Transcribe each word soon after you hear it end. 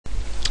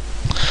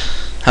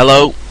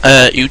Hello,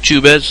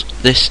 YouTubers.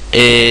 This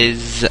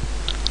is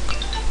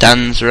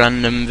Dan's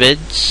Random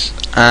Vids,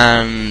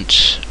 and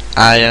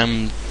I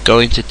am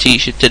going to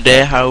teach you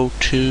today how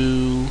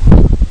to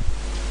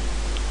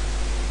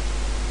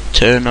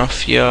turn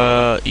off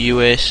your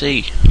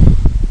UAC.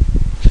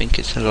 I think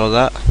it's called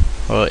that,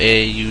 or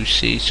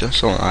AUC, so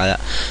something like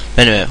that.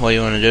 Anyway, what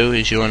you want to do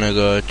is you want to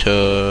go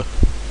to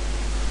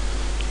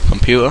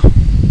computer.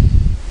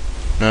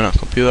 No, not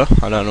computer.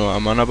 I don't know what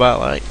I'm on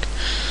about. Like,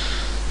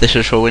 this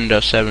is for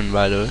Windows 7,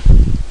 by the way.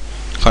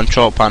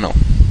 Control panel,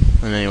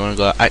 and then you want to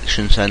go to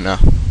Action Center,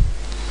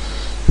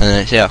 and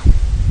then it's here.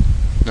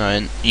 No,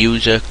 in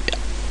user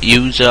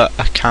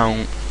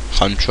account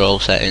control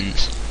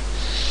settings,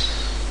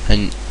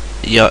 and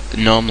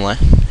normally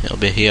it'll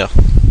be here,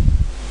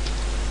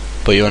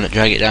 but you want to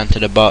drag it down to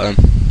the bottom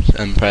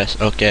and press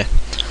OK,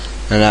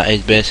 and that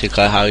is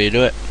basically how you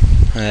do it.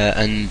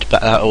 And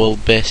that will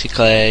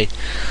basically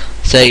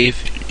say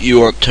if you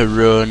want to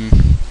run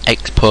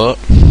export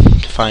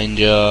to find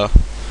your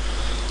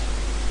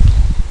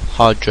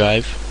hard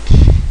drive,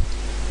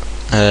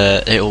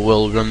 it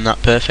will run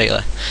that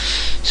perfectly.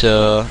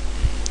 So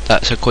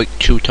that's a quick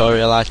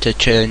tutorial how to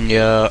turn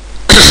your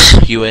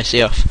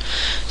UAC off.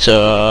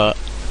 So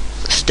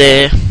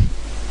stay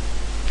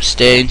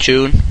in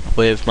tune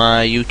with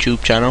my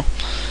YouTube channel,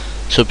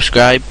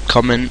 subscribe,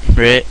 comment,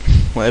 rate,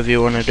 whatever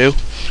you want to do,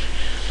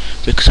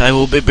 because I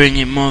will be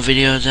bringing more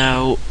videos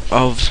out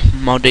of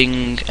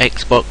modding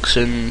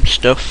Xbox and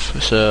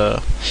stuff.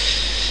 So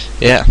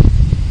yeah,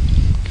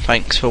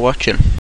 thanks for watching.